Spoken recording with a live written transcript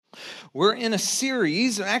We're in a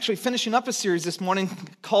series, actually finishing up a series this morning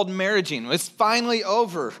called Marriaging. It's finally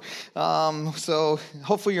over. So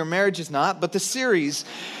hopefully your marriage is not, but the series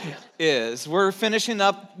is. We're finishing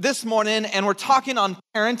up this morning and we're talking on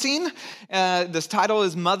parenting. This title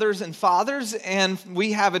is Mothers and Fathers, and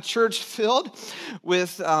we have a church filled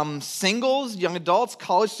with singles, young adults,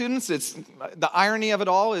 college students. It's the irony of it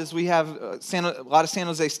all is we have a lot of San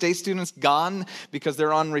Jose State students gone because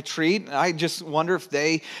they're on retreat. I just wonder if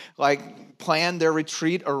they plan their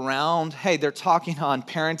retreat around, hey, they're talking on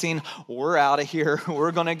parenting, we're out of here,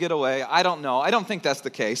 we're going to get away. I don't know. I don't think that's the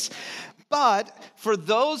case. But for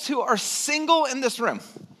those who are single in this room,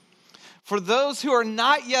 for those who are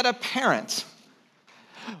not yet a parent,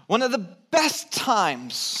 one of the best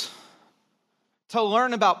times to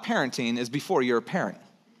learn about parenting is before you're a parent.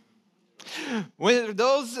 We've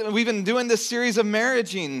been doing this series of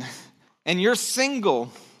Marriaging, and you're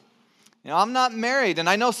single. I'm not married, and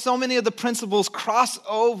I know so many of the principles cross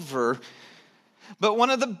over, but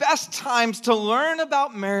one of the best times to learn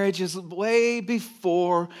about marriage is way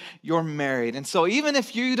before you're married. And so even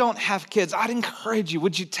if you don't have kids, I'd encourage you,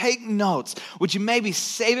 would you take notes? Would you maybe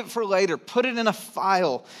save it for later, put it in a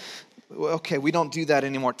file? Okay, we don't do that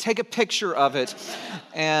anymore. Take a picture of it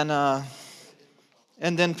and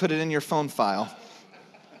then put it in your phone file.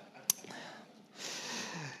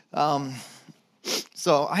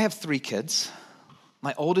 So I have 3 kids.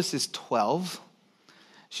 My oldest is 12.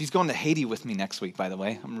 She's going to Haiti with me next week, by the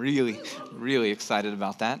way. I'm really, really excited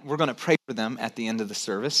about that. We're going to pray for them at the end of the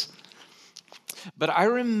service. But I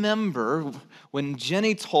remember when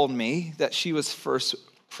Jenny told me that she was first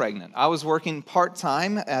pregnant. I was working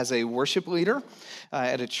part-time as a worship leader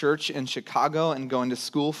at a church in Chicago and going to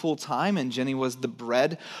school full-time, and Jenny was the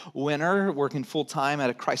breadwinner, working full-time at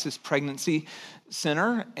a crisis pregnancy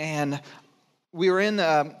center. And we were in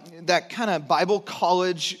that kind of Bible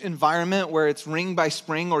college environment where it's ring by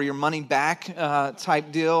spring or your money back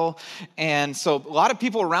type deal. And so a lot of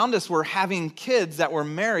people around us were having kids that were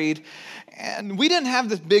married. And we didn't have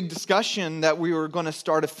this big discussion that we were going to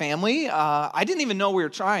start a family. I didn't even know we were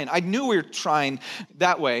trying. I knew we were trying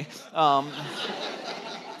that way.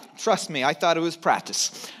 Trust me, I thought it was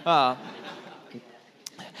practice.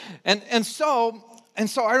 And so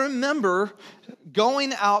I remember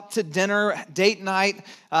going out to dinner, date night,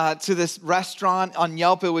 to this restaurant. On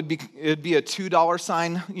Yelp, it'd be a $2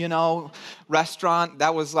 sign, restaurant.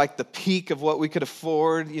 That was like the peak of what we could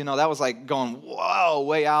afford. That was like going, whoa,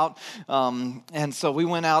 way out. And so we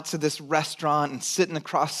went out to this restaurant and sitting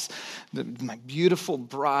across my beautiful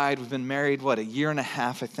bride. We've been married, a year and a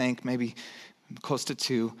half, I think, maybe close to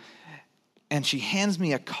 2. And she hands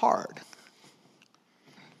me a card.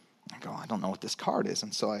 I go, I don't know what this card is.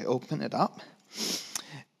 And so I open it up.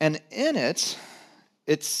 And in it,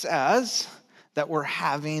 it says that we're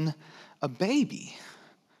having a baby.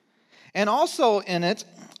 And also in it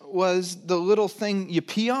was the little thing you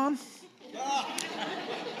pee on.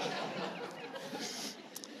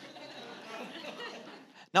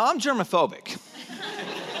 Now, I'm germophobic.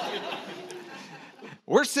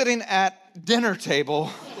 We're sitting at dinner table,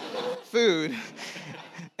 food.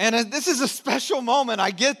 And this is a special moment, I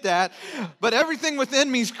get that, but everything within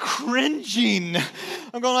me is cringing.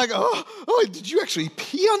 I'm going oh, did you actually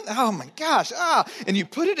pee on, oh my gosh, and you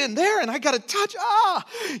put it in there and I got to touch,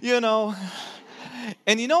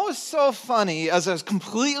 And what's so funny, as I was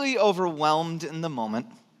completely overwhelmed in the moment,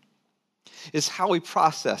 is how we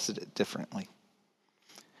processed it differently.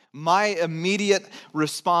 My immediate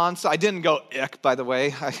response, I didn't go, ick, by the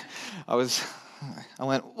way, I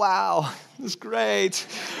went, wow, this is great.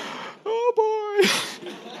 Oh,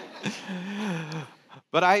 boy.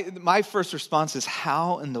 But my first response is,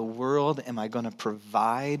 how in the world am I going to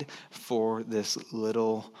provide for this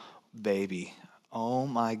little baby? Oh,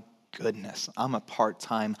 my goodness. I'm a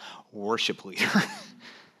part-time worship leader.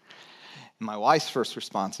 My wife's first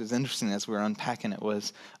response, is interesting as we were unpacking it,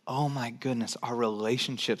 was, oh my goodness, our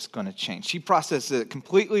relationship's going to change. She processed it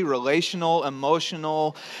completely relational,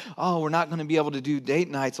 emotional. Oh, we're not going to be able to do date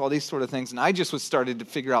nights, all these sort of things. And I just started to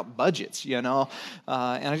figure out budgets, and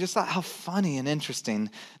I just thought how funny and interesting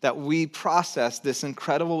that we processed this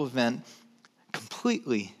incredible event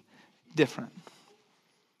completely different.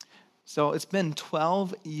 So it's been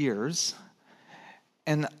 12 years,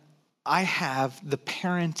 and I have the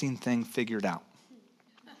parenting thing figured out.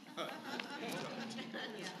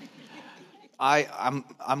 I'm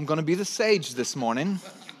going to be the sage this morning,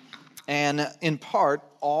 and in part,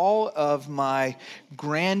 all of my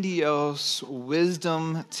grandiose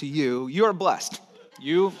wisdom to you. You are blessed.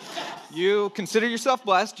 You consider yourself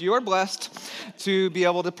blessed. You are blessed to be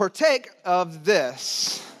able to partake of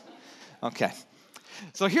this. Okay.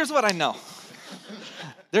 So here's what I know.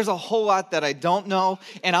 There's a whole lot that I don't know,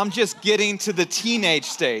 and I'm just getting to the teenage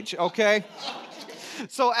stage, okay?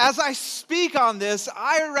 So as I speak on this,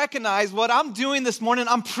 I recognize what I'm doing this morning,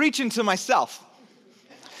 I'm preaching to myself.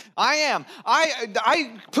 I am.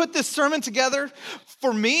 I put this sermon together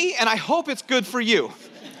for me, and I hope it's good for you.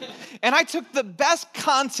 And I took the best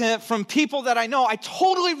content from people that I know. I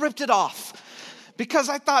totally ripped it off. Because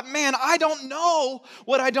I thought, man, I don't know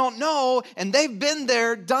what I don't know, and they've been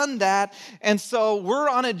there, done that, and so we're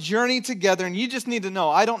on a journey together, and you just need to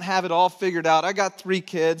know, I don't have it all figured out. I got 3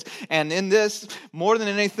 kids, and in this, more than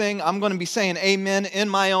anything, I'm going to be saying amen in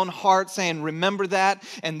my own heart, saying remember that,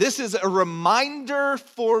 and this is a reminder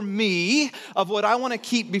for me of what I want to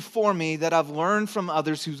keep before me that I've learned from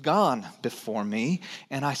others who's gone before me,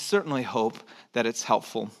 and I certainly hope that it's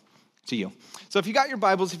helpful to you. So if you got your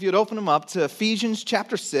Bibles, if you'd open them up to Ephesians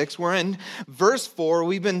chapter 6, we're in verse 4.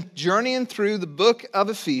 We've been journeying through the book of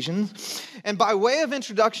Ephesians. And by way of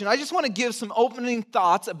introduction, I just want to give some opening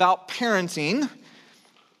thoughts about parenting.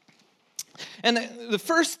 And the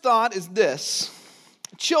first thought is this: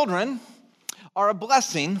 children are a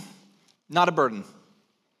blessing, not a burden.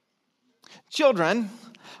 Children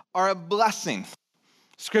are a blessing.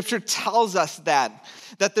 Scripture tells us that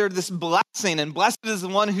they're this blessing, and blessed is the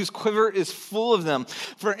one whose quiver is full of them.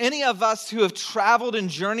 For any of us who have traveled and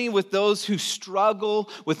journeyed with those who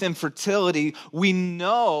struggle with infertility, we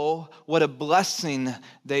know what a blessing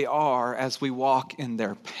they are as we walk in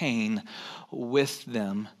their pain with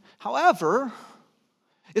them. However,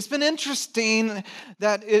 it's been interesting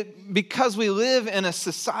that because we live in a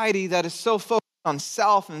society that is so focused on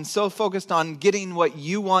self and so focused on getting what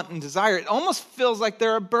you want and desire, it almost feels like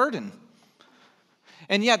they're a burden.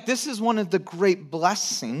 And yet, this is one of the great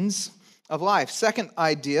blessings of life. Second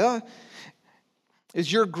idea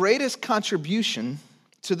is your greatest contribution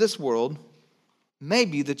to this world may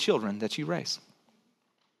be the children that you raise.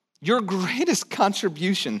 Your greatest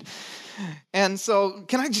contribution. And so,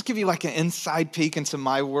 can I just give you like an inside peek into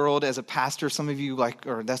my world as a pastor? Some of you like,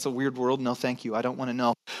 or that's a weird world. No, thank you. I don't want to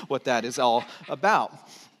know what that is all about.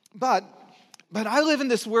 But I live in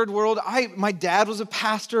this weird world. My dad was a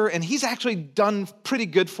pastor, and he's actually done pretty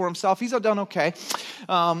good for himself. He's done okay.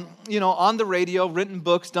 On the radio, written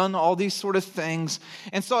books, done all these sort of things.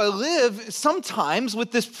 And so I live sometimes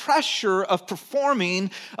with this pressure of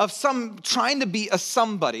performing, of trying to be a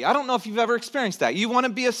somebody. I don't know if you've ever experienced that. You want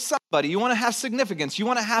to be a somebody. You want to have significance. You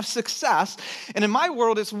want to have success. And in my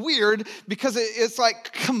world, it's weird because it's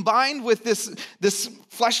like combined with this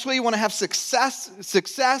fleshly, you want to have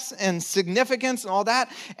success and significance and all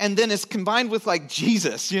that, and then it's combined with like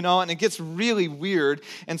Jesus, and it gets really weird.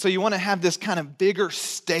 And so you want to have this kind of bigger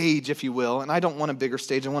stage, if you will. And I don't want a bigger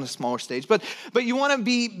stage, I want a smaller stage. But you want to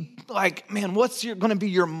be like, man, what's going to be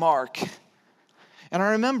your mark? And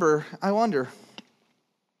I remember, I wonder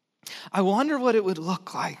what it would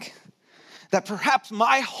look like that perhaps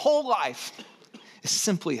my whole life is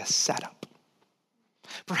simply a setup.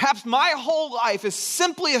 Perhaps my whole life is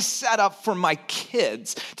simply a setup for my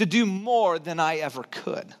kids to do more than I ever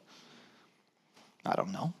could. I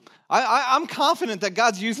don't know. I'm confident that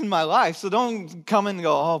God's using my life, so don't come and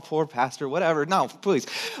go, oh, poor pastor, whatever. No, please.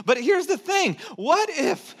 But here's the thing. What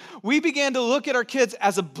if we began to look at our kids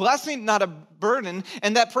as a blessing, not a burden,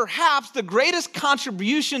 and that perhaps the greatest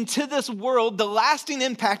contribution to this world, the lasting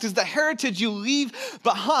impact, is the heritage you leave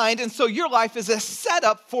behind, and so your life is a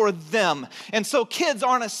setup for them. And so kids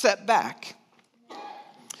aren't a setback.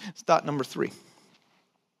 It's thought number 3.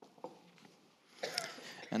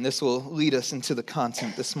 And this will lead us into the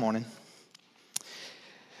content this morning.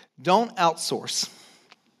 Don't outsource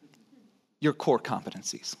your core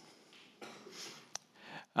competencies.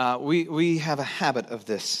 We have a habit of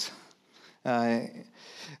this.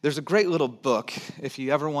 There's a great little book, if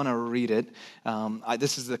you ever want to read it.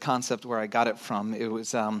 This is the concept where I got it from. It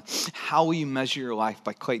was How Will You Measure Your Life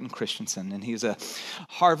by Clayton Christensen. And he's a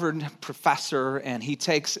Harvard professor, and he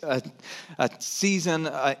takes a season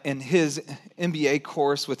in his MBA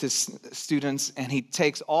course with his students, and he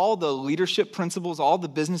takes all the leadership principles, all the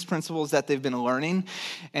business principles that they've been learning,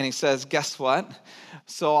 and he says, guess what?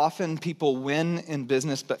 So often people win in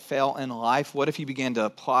business but fail in life. What if you began to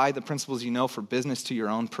apply the principles you know for business to your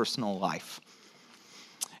own personal life?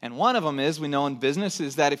 And one of them is, we know in business,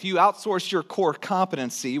 is that if you outsource your core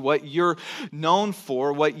competency, what you're known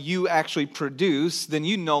for, what you actually produce, then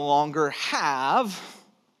you no longer have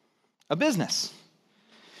a business.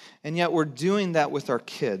 And yet we're doing that with our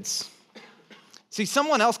kids. See,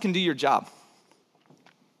 someone else can do your job.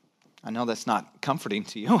 I know that's not comforting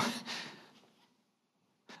to you.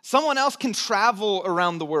 Someone else can travel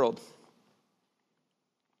around the world.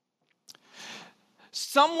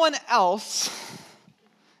 someone else,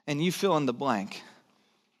 and you fill in the blank,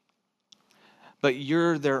 but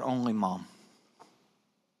you're their only mom.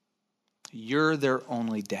 You're their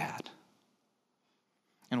only dad.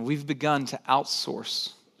 And we've begun to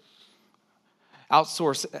outsource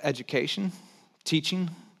education, teaching,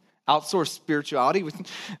 outsource spirituality.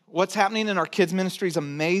 What's happening in our kids' ministry is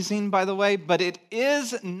amazing, by the way, but it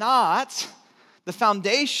is not the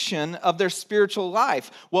foundation of their spiritual life.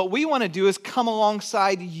 What we want to do is come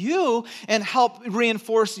alongside you and help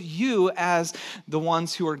reinforce you as the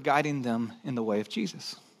ones who are guiding them in the way of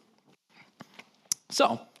Jesus.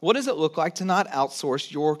 So, what does it look like to not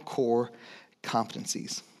outsource your core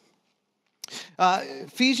competencies?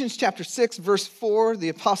 Ephesians chapter 6, verse 4, the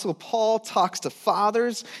Apostle Paul talks to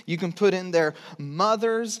fathers. You can put in there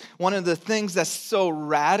mothers. One of the things that's so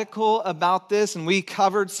radical about this, and we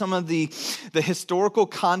covered some of the historical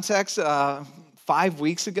context 5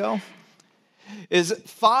 weeks ago, is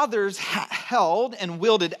fathers held and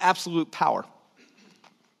wielded absolute power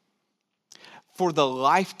for the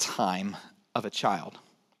lifetime of a child.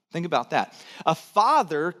 Think about that. A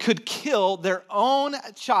father could kill their own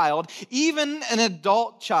child, even an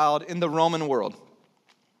adult child in the Roman world.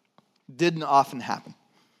 Didn't often happen.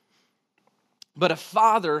 But a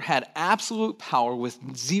father had absolute power with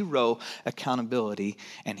zero accountability.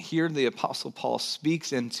 And here the Apostle Paul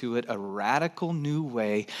speaks into it, a radical new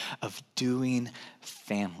way of doing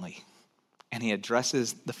family. And he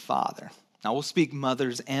addresses the father. Now we'll speak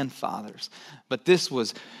mothers and fathers, but this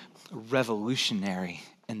was revolutionary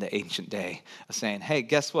in the ancient day of saying, hey,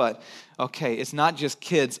 guess what? Okay, it's not just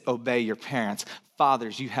kids obey your parents.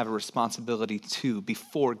 Fathers, you have a responsibility too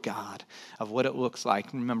before God of what it looks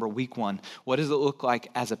like. Remember week 1, what does it look like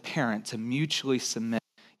as a parent to mutually submit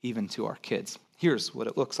even to our kids? Here's what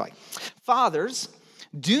it looks like. Fathers,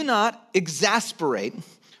 do not exasperate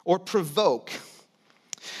or provoke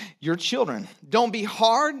your children. Don't be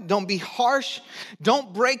hard, don't be harsh,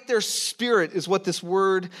 don't break their spirit is what this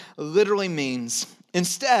word literally means.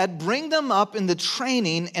 Instead, bring them up in the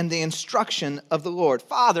training and the instruction of the Lord.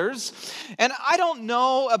 Fathers, and I don't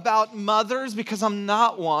know about mothers because I'm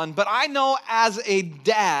not one, but I know as a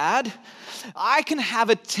dad, I can have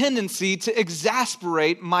a tendency to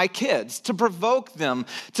exasperate my kids, to provoke them,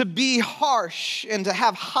 to be harsh, and to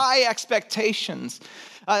have high expectations.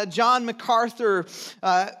 John MacArthur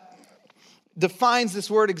defines this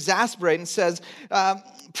word exasperate and says,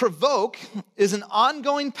 provoke is an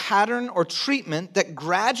ongoing pattern or treatment that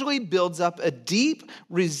gradually builds up a deep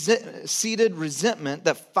seated resentment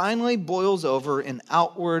that finally boils over in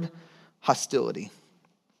outward hostility.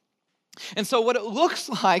 And so what it looks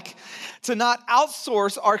like to not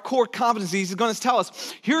outsource our core competencies is going to tell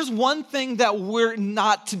us, here's one thing that we're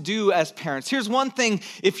not to do as parents. Here's one thing,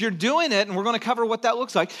 if you're doing it, and we're going to cover what that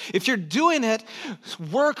looks like. If you're doing it,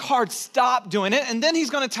 work hard, stop doing it. And then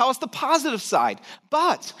he's going to tell us the positive side.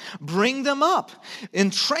 But bring them up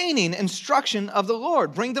in training, instruction of the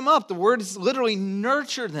Lord. Bring them up. The word is literally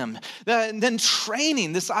nurture them. Then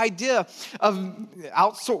training, this idea of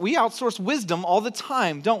we outsource wisdom all the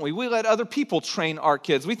time, don't we? We let other people train our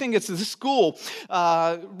kids. We think it's the school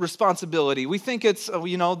responsibility. We think it's,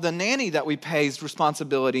 the nanny that we pay's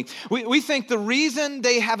responsibility. We think the reason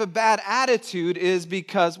they have a bad attitude is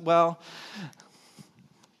because,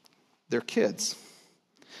 they're kids.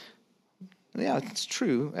 Yeah, it's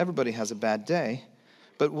true. Everybody has a bad day.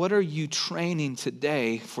 But what are you training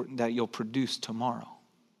today that you'll produce tomorrow?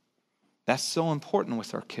 That's so important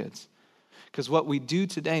with our kids. Because what we do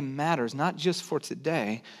today matters, not just for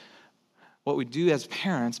today. What we do as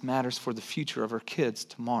parents matters for the future of our kids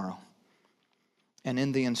tomorrow. And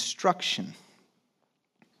in the instruction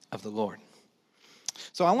of the Lord.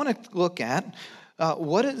 So I want to look at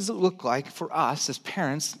what does it look like for us as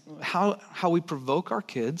parents, how we provoke our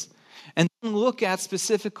kids, and then look at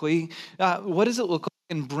specifically what does it look like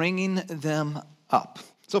in bringing them up.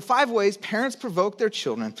 So 5 ways parents provoke their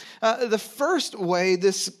children. The first way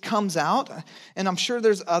this comes out, and I'm sure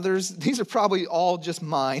there's others, these are probably all just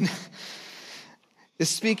mine, is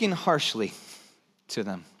speaking harshly to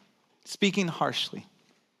them. Speaking harshly.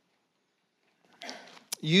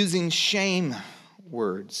 Using shame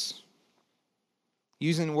words.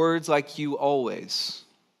 Using words like you always,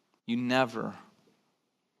 you never.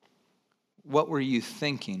 What were you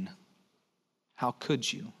thinking? How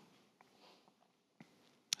could you?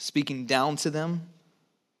 Speaking down to them.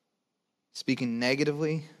 Speaking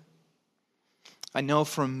negatively. I know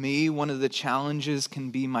for me, one of the challenges can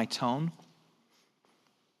be my tone.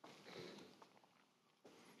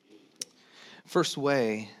 First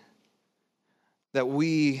way that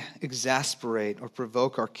we exasperate or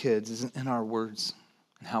provoke our kids is in our words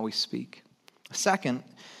and how we speak. Second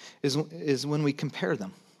is when we compare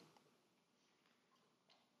them.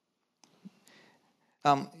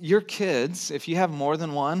 Your kids, if you have more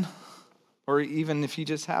than one, or even if you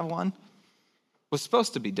just have one, was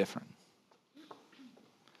supposed to be different.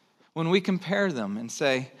 When we compare them and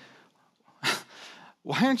say,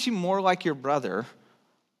 why aren't you more like your brother?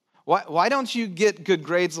 Why don't you get good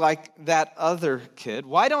grades like that other kid?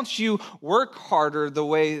 Why don't you work harder the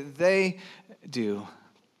way they do?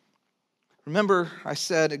 Remember, I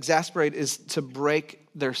said exasperate is to break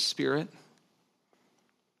their spirit.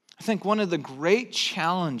 I think one of the great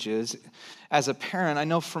challenges as a parent, I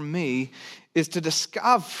know for me, is to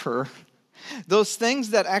discover those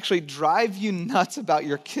things that actually drive you nuts about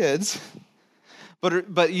your kids,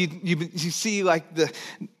 but you see like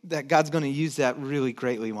that God's going to use that really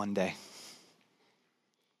greatly one day.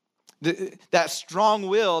 That strong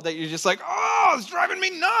will that you're just like, oh, it's driving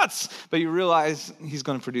me nuts. But you realize he's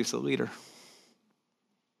going to produce a leader.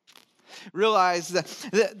 Realize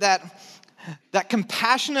that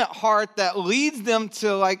compassionate heart that leads them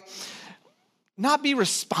to like not be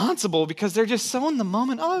responsible because they're just so in the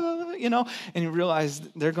moment, and you realize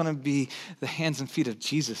they're going to be the hands and feet of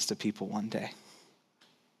Jesus to people one day.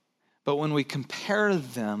 But when we compare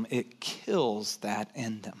them, it kills that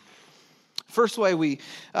in them. First way we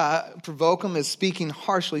provoke them is speaking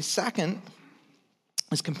harshly. Second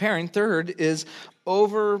is comparing. Third is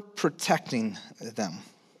overprotecting them.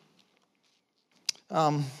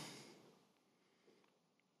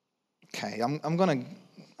 Okay, I'm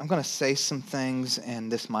gonna say some things,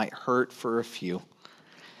 and this might hurt for a few.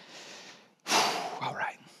 All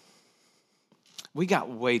right, we got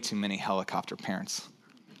way too many helicopter parents.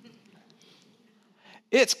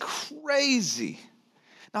 It's crazy.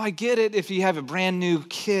 Now, I get it if you have a brand new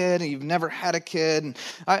kid and you've never had a kid. And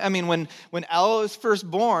I mean, when Ella was first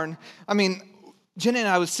born, Jenny and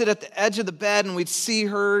I would sit at the edge of the bed and we'd see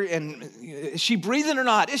her, and is she breathing or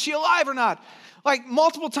not? Is she alive or not? Like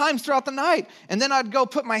multiple times throughout the night. And then I'd go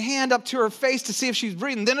put my hand up to her face to see if she's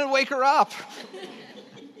breathing. Then it'd wake her up.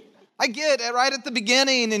 I get it right at the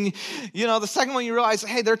beginning. And, the second one you realize,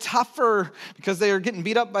 hey, they're tougher because they are getting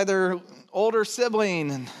beat up by their older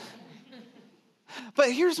sibling.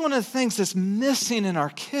 But here's one of the things that's missing in our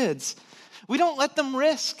kids. We don't let them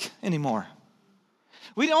risk anymore.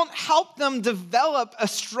 We don't help them develop a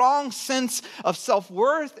strong sense of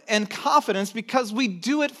self-worth and confidence because we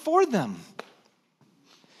do it for them.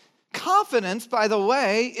 Confidence, by the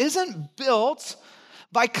way, isn't built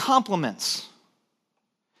by compliments.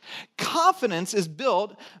 Confidence is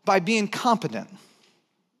built by being competent.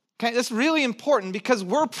 Okay, that's really important because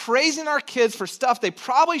we're praising our kids for stuff they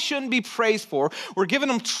probably shouldn't be praised for. We're giving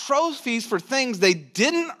them trophies for things they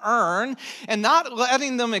didn't earn and not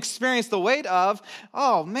letting them experience the weight of,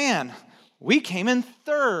 oh man, we came in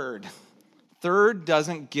third. Third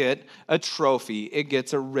doesn't get a trophy, it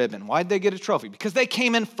gets a ribbon. Why'd they get a trophy? Because they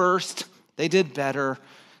came in first, they did better.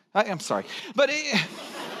 I'm sorry, but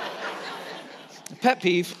pet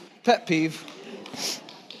peeve.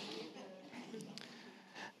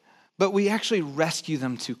 But we actually rescue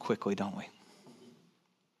them too quickly, don't we?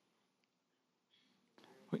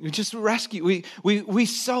 We just rescue. We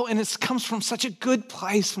sow, and it comes from such a good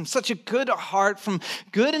place, from such a good heart, from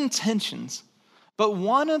good intentions. But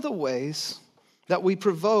one of the ways that we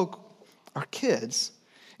provoke our kids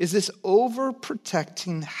is this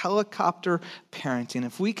overprotecting helicopter parenting.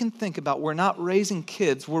 If we can think about, we're not raising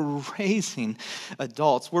kids, we're raising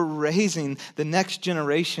adults. We're raising the next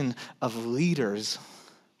generation of leaders.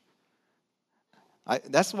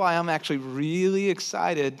 That's why I'm actually really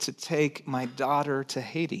excited to take my daughter to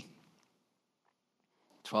Haiti.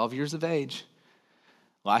 12 years of age.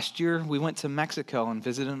 Last year, we went to Mexico and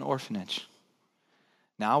visited an orphanage.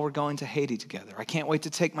 Now we're going to Haiti together. I can't wait to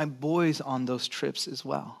take my boys on those trips as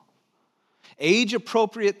well.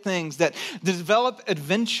 Age-appropriate things that develop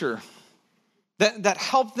adventure, that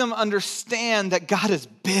help them understand that God is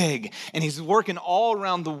big and he's working all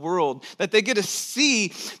around the world, that they get to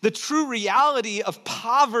see the true reality of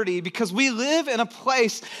poverty because we live in a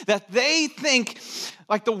place that they think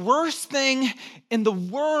like the worst thing in the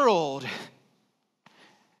world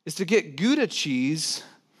is to get Gouda cheese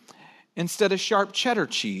instead of sharp cheddar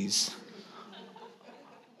cheese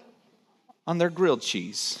on their grilled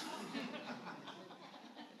cheese.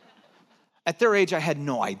 At their age, I had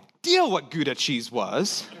no idea what Gouda cheese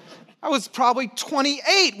was. I was probably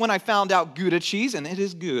 28 when I found out Gouda cheese, and it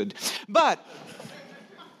is good. But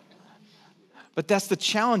that's the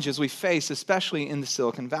challenges we face, especially in the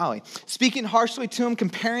Silicon Valley. Speaking harshly to them,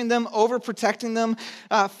 comparing them, overprotecting them.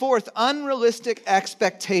 Fourth, unrealistic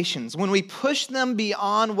expectations. When we push them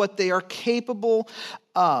beyond what they are capable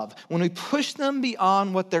of, when we push them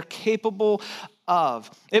beyond what they're capable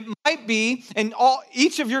of. It might be, and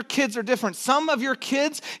each of your kids are different. Some of your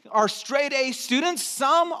kids are straight A students.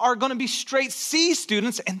 Some are going to be straight C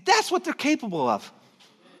students, and that's what they're capable of.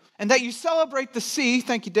 And that you celebrate the C,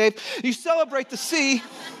 thank you, Dave, you celebrate the C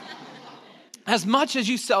as much as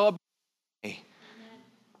you celebrate A.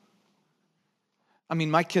 I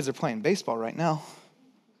mean, my kids are playing baseball right now.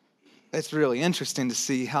 It's really interesting to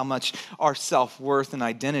see how much our self-worth and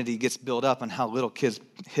identity gets built up on how little kids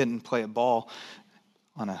hit and play a ball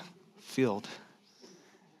on a field.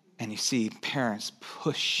 And you see parents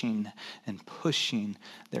pushing and pushing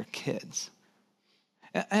their kids.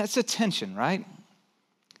 And it's a tension, right?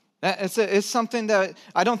 It's something that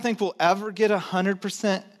I don't think we'll ever get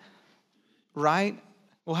 100% right.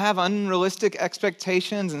 We'll have unrealistic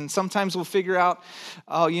expectations, and sometimes we'll figure out,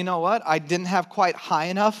 oh, you know what? I didn't have quite high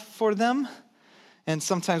enough for them. And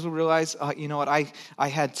sometimes we'll realize, you know what? I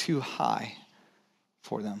had too high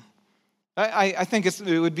for them. I think it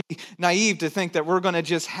would be naive to think that we're going to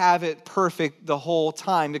just have it perfect the whole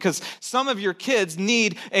time, because some of your kids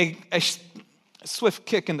need a swift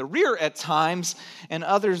kick in the rear at times, and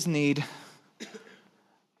others need,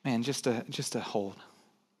 just a hold,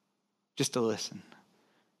 just to listen.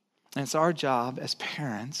 And it's our job as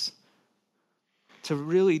parents to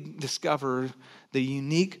really discover the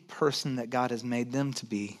unique person that God has made them to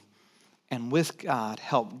be, and with God,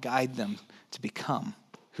 help guide them to become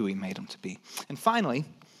who he made them to be. And finally,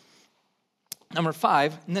 number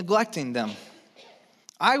 5, neglecting them.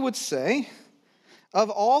 I would say, of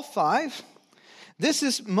all 5, this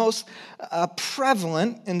is most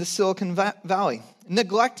prevalent in the Silicon Valley,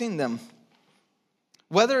 neglecting them.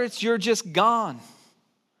 Whether it's you're just gone.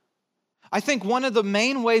 I think one of the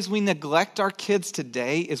main ways we neglect our kids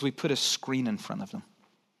today is we put a screen in front of them.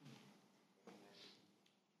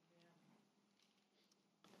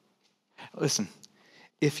 Listen,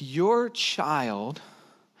 if your child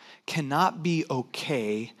cannot be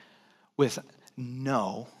okay with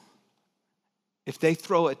no, if they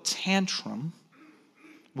throw a tantrum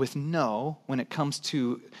with no when it comes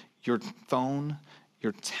to your phone,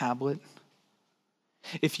 your tablet,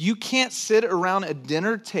 if you can't sit around a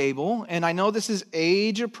dinner table, and I know this is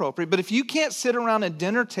age appropriate, but if you can't sit around a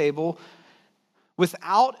dinner table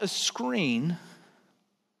without a screen,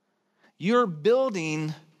 you're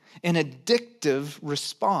building an addictive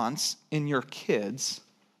response in your kids,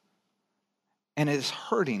 and it is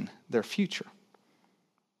hurting their future.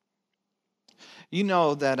 You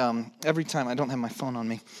know that every time, I don't have my phone on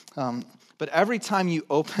me, but every time you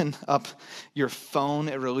open up your phone,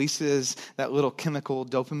 it releases that little chemical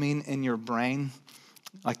dopamine in your brain,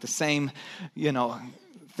 like the same,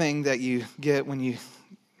 thing that you get when you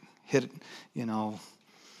hit, a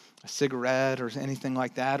cigarette or anything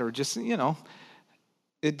like that, or just,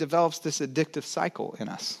 it develops this addictive cycle in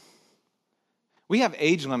us. We have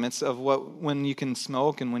age limits of when you can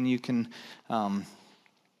smoke and when you can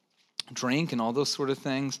drink and all those sort of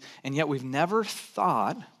things, and yet we've never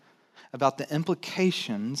thought about the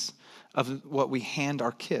implications of what we hand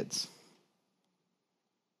our kids.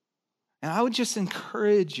 And I would just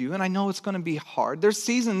encourage you, and I know it's going to be hard. There's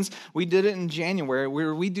seasons, we did it in January,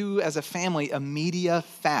 where we do as a family a media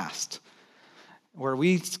fast, where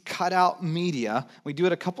we cut out media. We do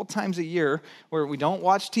it a couple times a year, where we don't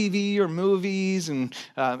watch TV or movies, and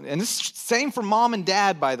this is same for mom and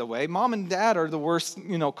dad, by the way. Mom and dad are the worst,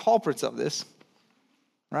 culprits of this,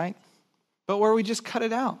 right? But where we just cut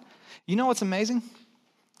it out. You know what's amazing?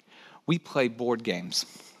 We play board games,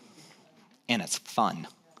 and it's fun.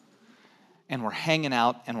 And we're hanging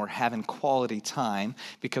out, and we're having quality time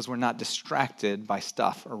because we're not distracted by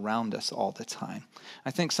stuff around us all the time.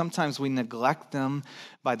 I think sometimes we neglect them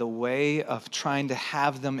by the way of trying to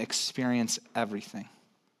have them experience everything.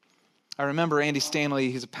 I remember Andy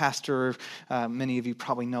Stanley, he's a pastor. Many of you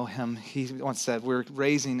probably know him. He once said, we're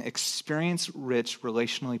raising experience-rich,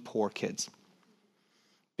 relationally poor kids.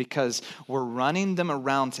 Because we're running them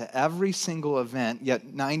around to every single event, yet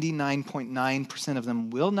 99.9% of them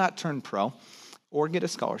will not turn pro or get a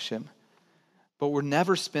scholarship. But we're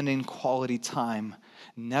never spending quality time,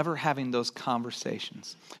 never having those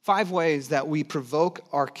conversations. 5 ways that we provoke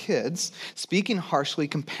our kids: speaking harshly,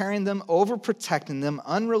 comparing them, overprotecting them,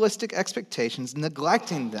 unrealistic expectations,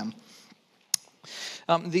 neglecting them.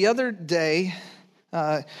 The other day,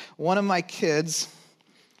 one of my kids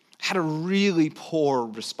had a really poor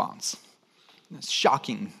response. It's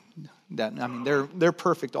shocking that, they're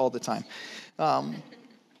perfect all the time.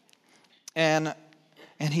 And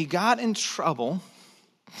he got in trouble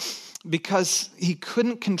because he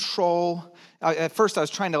couldn't control At first, I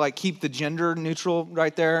was trying to like keep the gender neutral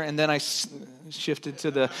right there, and then I shifted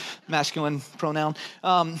to the masculine pronoun.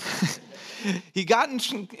 He got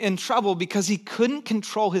in trouble because he couldn't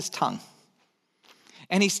control his tongue.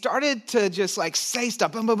 And he started to just like say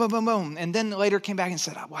stuff, boom, boom, boom, boom, boom. And then later came back and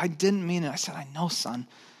said, well, I didn't mean it. I said, I know, son,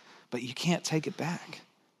 but you can't take it back.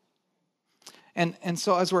 And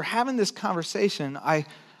so as we're having this conversation, I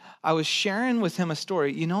was sharing with him a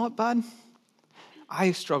story. You know what, bud?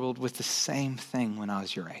 I struggled with the same thing when I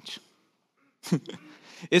was your age.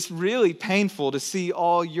 It's really painful to see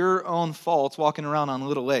all your own faults walking around on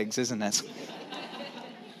little legs, isn't it?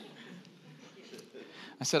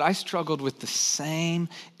 I said, I struggled with the same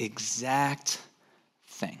exact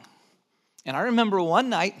thing. And I remember one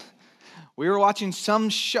night, we were watching some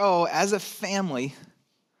show as a family,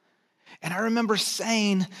 and I remember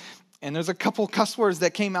saying, and there's a couple cuss words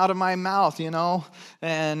that came out of my mouth,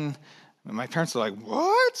 and my parents were like,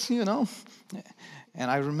 what?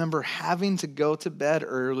 And I remember having to go to bed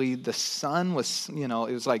early. The sun was, it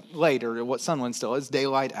was like later, what sun went still, it's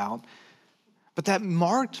daylight out. But that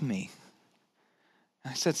marked me.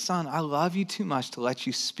 And I said, son, I love you too much to let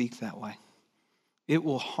you speak that way. It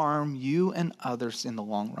will harm you and others in the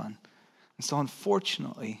long run. And so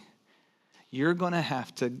unfortunately, you're going to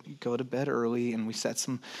have to go to bed early, and we set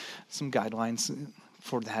some guidelines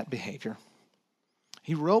for that behavior.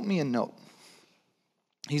 He wrote me a note.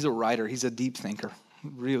 He's a writer. He's a deep thinker.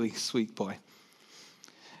 Really sweet boy.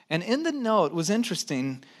 And in the note was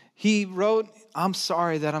interesting. He wrote, I'm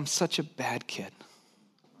sorry that I'm such a bad kid.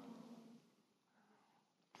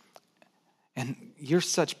 And you're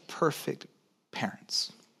such perfect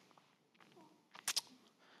parents.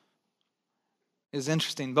 It was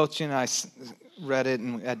interesting. Both Jen and I read it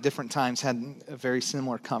and at different times had a very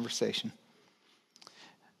similar conversation.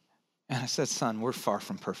 And I said, son, we're far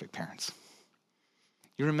from perfect parents.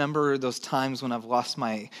 You remember those times when I've lost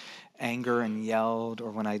my anger and yelled,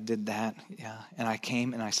 or when I did that? Yeah. And I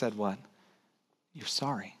came and I said, what? You're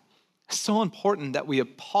sorry. It's so important that we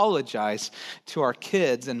apologize to our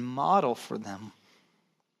kids and model for them.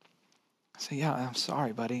 I say, yeah, I'm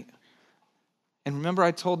sorry, buddy. And remember,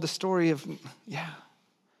 I told the story of,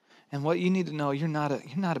 and what you need to know, you're not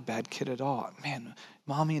a bad kid at all. Man,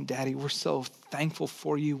 mommy and daddy, we're so thankful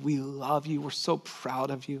for you. We love you. We're so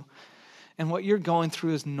proud of you. And what you're going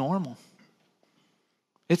through is normal.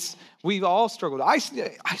 We've all struggled. I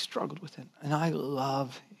struggled with it, and I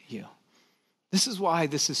love you. This is why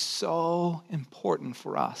this is so important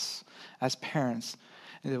for us as parents,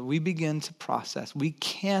 that we begin to process. We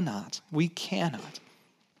cannot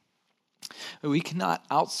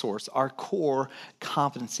outsource our core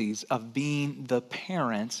competencies of being the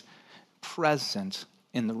parent present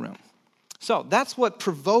in the room. So that's what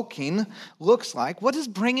provoking looks like. What is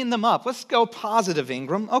bringing them up? Let's go positive,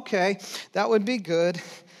 Ingram. Okay, that would be good.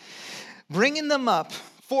 Bringing them up.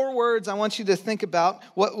 4 words I want you to think about.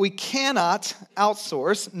 What we cannot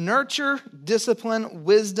outsource: nurture, discipline,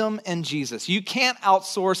 wisdom, and Jesus. You can't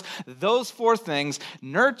outsource those 4 things: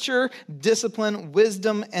 nurture, discipline,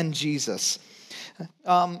 wisdom, and Jesus.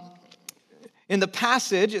 In the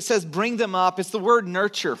passage, it says bring them up. It's the word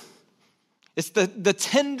nurture. It's the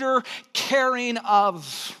tender caring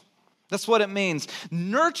of. That's what it means.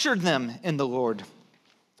 Nurture them in the Lord.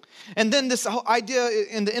 And then this whole idea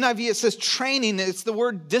in the NIV, it says training. It's the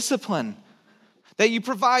word discipline. That you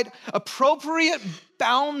provide appropriate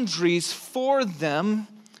boundaries for them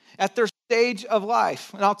at their stage of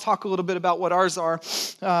life. And I'll talk a little bit about what ours are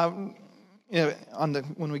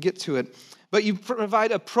when we get to it. But you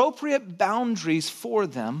provide appropriate boundaries for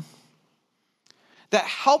them that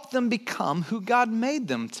help them become who God made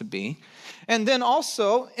them to be. And then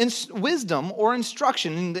also wisdom or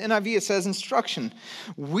instruction. In the NIV it says instruction.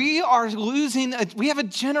 We have a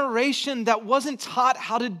generation that wasn't taught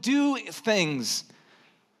how to do things.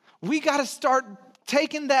 We got to start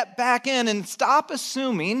taking that back in and stop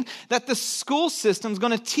assuming that the school system is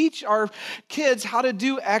going to teach our kids how to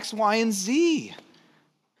do X, Y, and Z.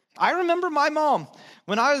 I remember my mom,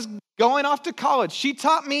 when I was going off to college, she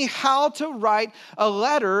taught me how to write a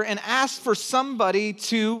letter and ask for somebody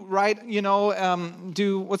to write,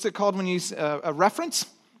 do, what's it called when you, a reference,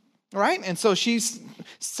 right? And so she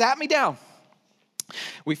sat me down.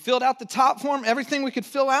 We filled out the top form, everything we could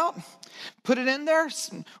fill out, put it in there,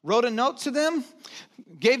 wrote a note to them,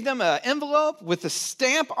 gave them an envelope with a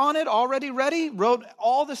stamp on it already ready, wrote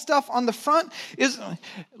all the stuff on the front.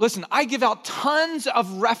 Listen, I give out tons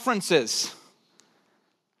of references.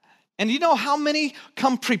 And you know how many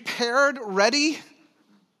come prepared, ready?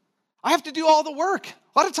 I have to do all the work.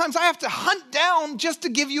 A lot of times I have to hunt down just to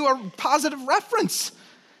give you a positive reference.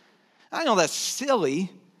 I know that's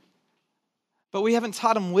silly, But we haven't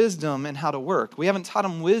taught them wisdom in how to work. We haven't taught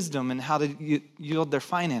them wisdom in how to yield their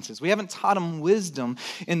finances. We haven't taught them wisdom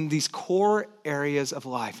in these core areas of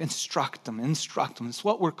life. Instruct them. It's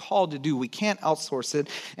what we're called to do. We can't outsource it.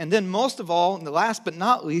 And then most of all, and the last but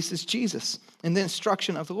not least, is Jesus and the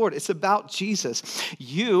instruction of the Lord. It's about Jesus.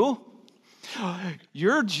 Your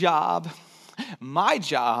job, my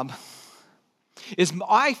job, is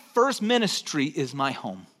my first ministry is my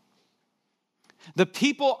home. The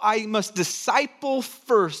people I must disciple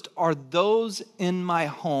first are those in my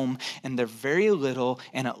home, and they're very little,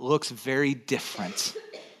 and it looks very different.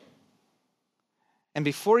 And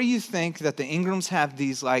before you think that the Ingrams have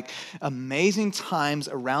these like amazing times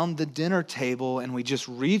around the dinner table and we just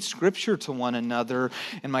read scripture to one another,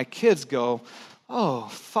 and my kids go, "Oh,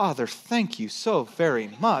 Father, thank you so very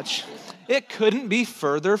much," it couldn't be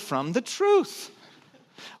further from the truth.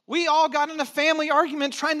 We all got in a family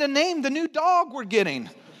argument trying to name the new dog we're getting.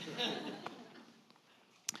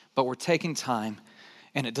 But we're taking time,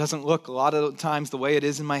 and it doesn't look a lot of times the way it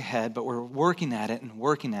is in my head, but we're working at it and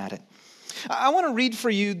working at it. I want to read for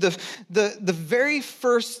you the very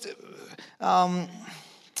first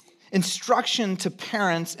instruction to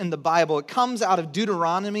parents in the Bible. It comes out of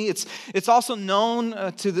Deuteronomy. It's also known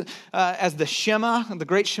as the Shema, the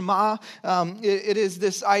Great Shema. It is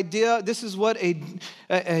this idea. This is what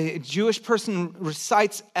a Jewish person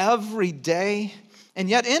recites every day, and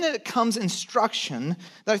yet in it comes instruction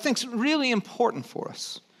that I think is really important for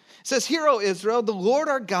us. It says, "Hear, O Israel, the Lord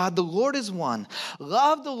our God, the Lord is one.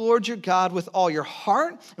 Love the Lord your God with all your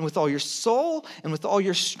heart and with all your soul and with all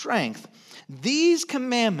your strength. These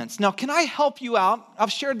commandments." Now, can I help you out?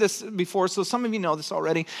 I've shared this before, so some of you know this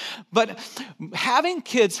already. But having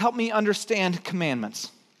kids helped me understand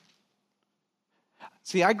commandments.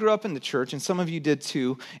 See, I grew up in the church, and some of you did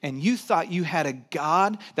too, and you thought you had a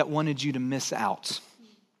God that wanted you to miss out.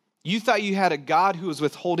 You thought you had a God who was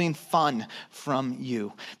withholding fun from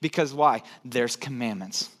you. Because why? There's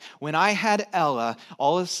commandments. When I had Ella,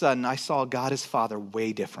 all of a sudden I saw God as Father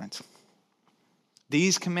way different.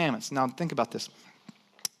 These commandments. Now think about this.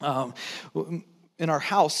 In our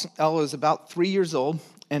house, Ella is about 3 years old,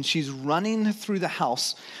 and she's running through the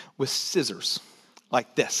house with scissors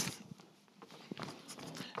like this.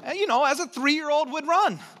 And, as a 3-year-old would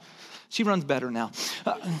run. She runs better now.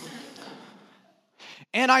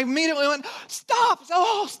 And I immediately went, "Stop!"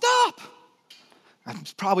 "Oh, stop!"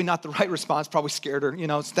 It's probably not the right response. Probably scared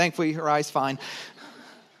her. Thankfully, her eye's fine.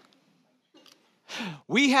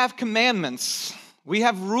 We have commandments. We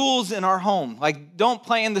have rules in our home, like don't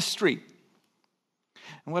play in the street.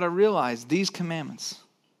 And what I realized, these commandments,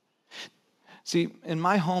 see, in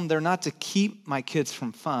my home, they're not to keep my kids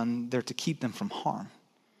from fun. They're to keep them from harm.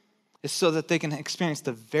 It's so that they can experience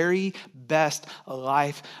the very best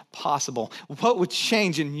life possible. What would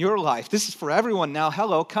change in your life? This is for everyone now.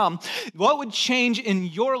 Hello, come. What would change in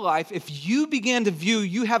your life if you began to view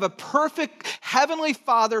you have a perfect heavenly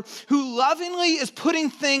Father who lovingly is putting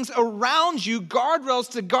things around you, guardrails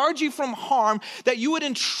to guard you from harm, that you would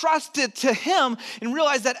entrust it to Him and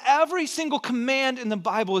realize that every single command in the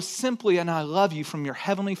Bible is simply, "And I love you," from your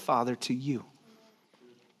heavenly Father to you.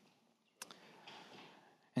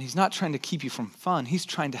 And He's not trying to keep you from fun. He's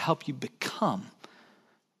trying to help you become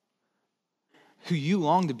who you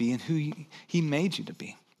long to be and who He made you to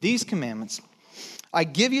be. These commandments I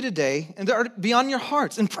give you today, and they are beyond your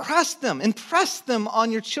hearts. Impress them on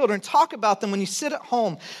your children. Talk about them when you sit at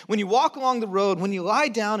home, when you walk along the road, when you lie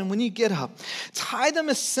down, and when you get up. Tie them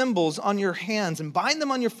as symbols on your hands and bind them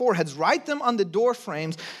on your foreheads. Write them on the door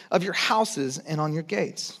frames of your houses and on your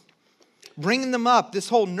gates. Bringing them up, this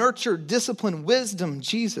whole nurture, discipline, wisdom,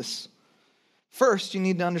 Jesus. First, you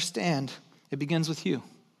need to understand it begins with you.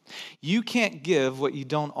 You can't give what you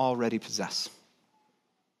don't already possess.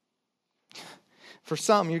 For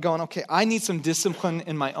some, you're going, "Okay, I need some discipline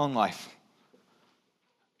in my own life."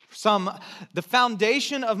 For some, the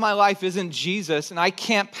foundation of my life isn't Jesus, and I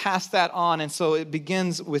can't pass that on, and so it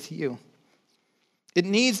begins with you. It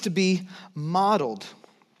needs to be modeled.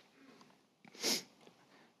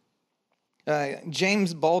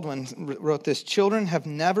 James Baldwin wrote this: "Children have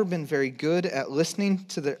never been very good at listening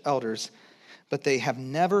to their elders, but they have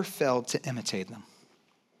never failed to imitate them."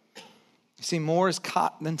 You see, more is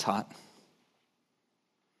caught than taught.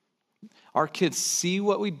 Our kids see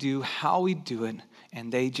what we do, how we do it,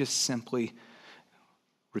 and they just simply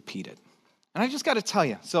repeat it. And I just got to tell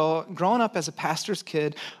you, so growing up as a pastor's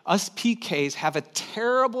kid, us PKs have a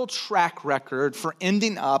terrible track record for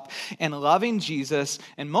ending up and loving Jesus,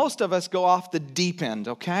 and most of us go off the deep end,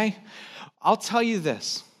 okay? I'll tell you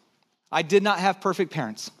this. I did not have perfect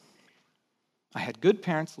parents. I had good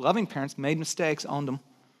parents, loving parents, made mistakes, owned them.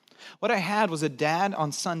 What I had was a dad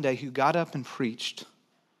on Sunday who got up and preached,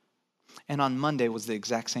 and on Monday was the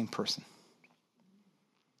exact same person.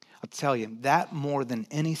 I'll tell you, that more than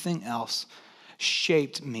anything else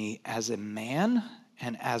shaped me as a man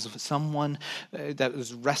and as someone that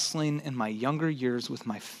was wrestling in my younger years with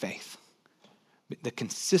my faith. The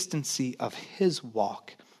consistency of his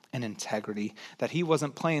walk and integrity, that he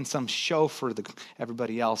wasn't playing some show for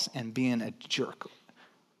everybody else and being a jerk.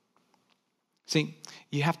 See,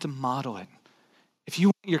 you have to model it. If you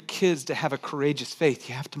want your kids to have a courageous faith,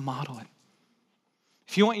 you have to model it.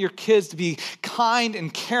 If you want your kids to be kind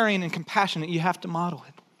and caring and compassionate, you have to model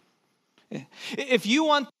it. If you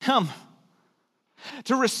want them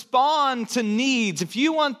to respond to needs, if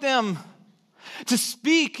you want them to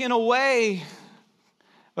speak in a way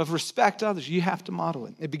of respect to others, you have to model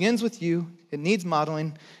it. It begins with you, it needs modeling,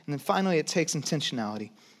 and then finally it takes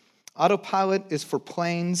intentionality. Autopilot is for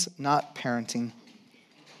planes, not parenting.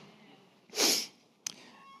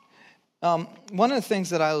 One of the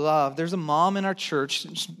things that I love, there's a mom in our church.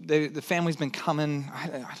 The family's been coming,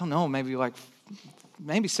 I don't know,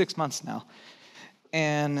 maybe 6 months now.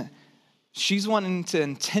 And she's wanting to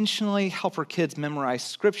intentionally help her kids memorize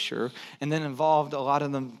scripture, and then involved a lot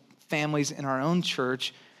of the families in our own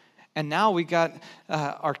church. And now we got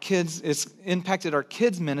our kids, it's impacted our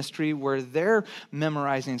kids' ministry where they're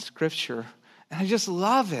memorizing scripture. And I just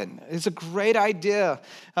love it. It's a great idea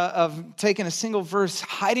of taking a single verse,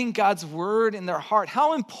 hiding God's word in their heart.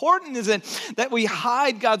 How important is it that we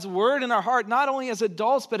hide God's word in our heart, not only as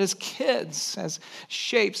adults, but as kids, as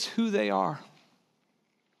shapes who they are?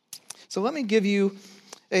 So let me give you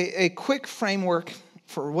a quick framework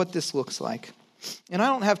for what this looks like. And I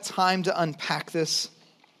don't have time to unpack this,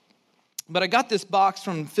 but I got this box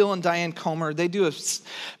from Phil and Diane Comer. They do a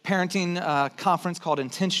parenting conference called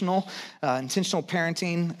Intentional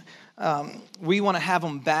Parenting. We want to have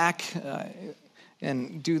them back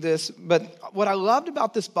and do this. But what I loved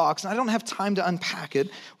about this box, and I don't have time to unpack it,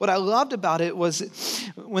 what I loved about it was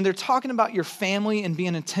when they're talking about your family and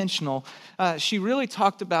being intentional, she really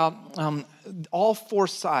talked about all four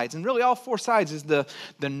sides. And really all four sides is the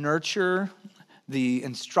nurture, the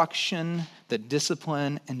instruction, the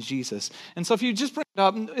discipline, and Jesus. And so if you just bring it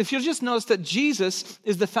up, if you'll just notice that Jesus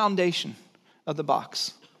is the foundation of the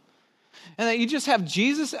box. And that you just have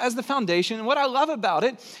Jesus as the foundation. And what I love about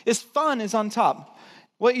it is fun is on top.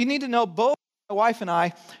 What you need to know, both my wife and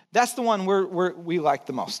I, that's the one we like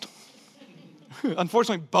the most.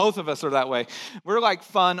 Unfortunately, both of us are that way. We're like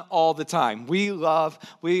fun all the time. We love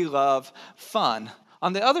fun.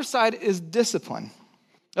 On the other side is discipline.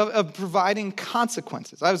 Of providing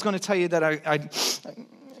consequences. I was going to tell you that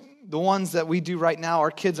the ones that we do right now, our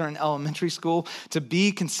kids are in elementary school, to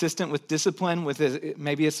be consistent with discipline,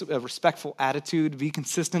 maybe it's a respectful attitude, be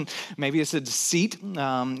consistent, maybe it's a deceit,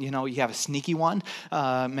 you have a sneaky one,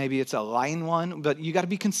 maybe it's a lying one, but you got to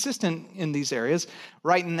be consistent in these areas.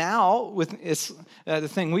 Right now, the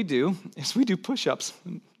thing we do is we do push-ups.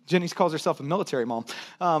 Jenny calls herself a military mom.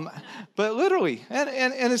 But literally, and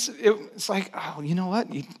it's like, oh, you know what?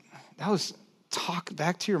 That was talk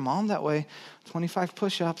back to your mom that way. 25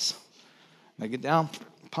 push-ups. Make it down,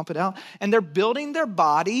 pump it out. And they're building their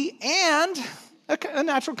body and a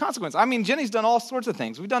natural consequence. I mean, Jenny's done all sorts of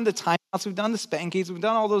things. We've done the timeouts, we've done the spankies, we've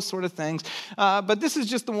done all those sort of things. But this is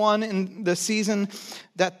just the one in the season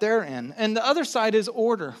that they're in. And the other side is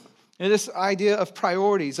order. And this idea of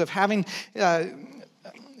priorities, of having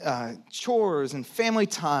chores and family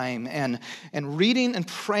time and reading and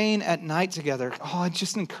praying at night together. Oh, I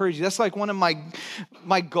just encourage you. That's like one of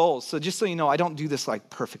my goals. So just so you know, I don't do this like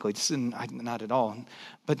perfectly, not at all.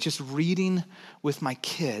 But just reading with my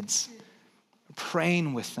kids,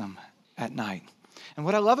 praying with them at night. And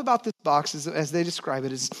what I love about this box is, as they describe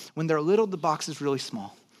it, is when they're little, the box is really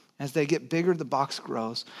small. As they get bigger, the box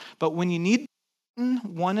grows. But when you need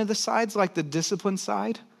one of the sides, like the discipline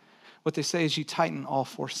side, what they say is you tighten all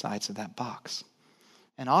four sides of that box.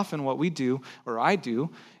 And often what we do, or I do,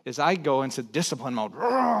 is I go into discipline mode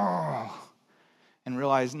and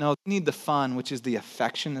realize, no, they need the fun, which is the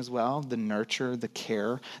affection as well, the nurture, the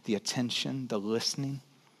care, the attention, the listening,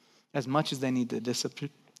 as much as they need the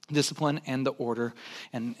discipline and the order.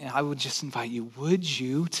 And I would just invite you, would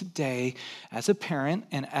you today, as a parent,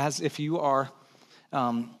 and as if you are,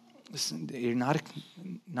 you're not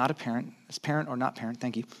a parent, as parent or not parent,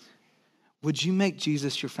 thank you, would you make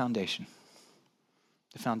Jesus your foundation?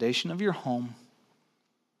 The foundation of your home,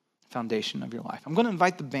 foundation of your life. I'm going to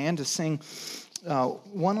invite the band to sing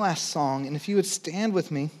one last song. And if you would stand with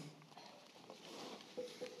me,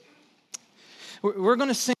 we're going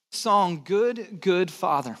to sing the song, Good, Good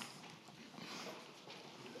Father.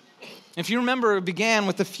 If you remember, it began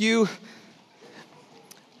with a few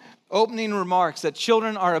opening remarks that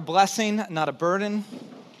children are a blessing, not a burden.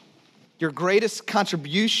 Your greatest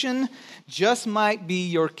contribution just might be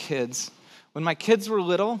your kids. When my kids were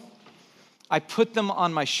little, I put them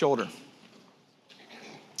on my shoulder.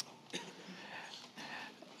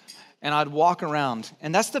 And I'd walk around.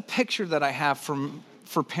 And that's the picture that I have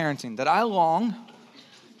for parenting, that I long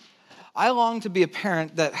to be a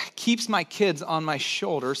parent that keeps my kids on my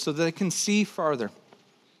shoulder so that they can see farther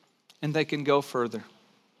and they can go further.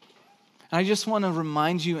 And I just want to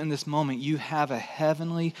remind you in this moment, you have a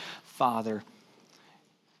heavenly Father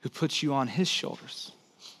who puts you on his shoulders.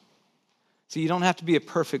 So you don't have to be a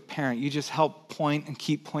perfect parent. You just help point and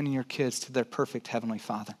keep pointing your kids to their perfect heavenly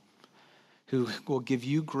Father who will give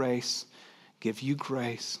you grace,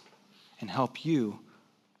 and help you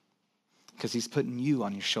because he's putting you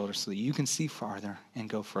on your shoulders so that you can see farther and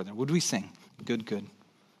go further. Would we sing? Good, good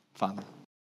Father.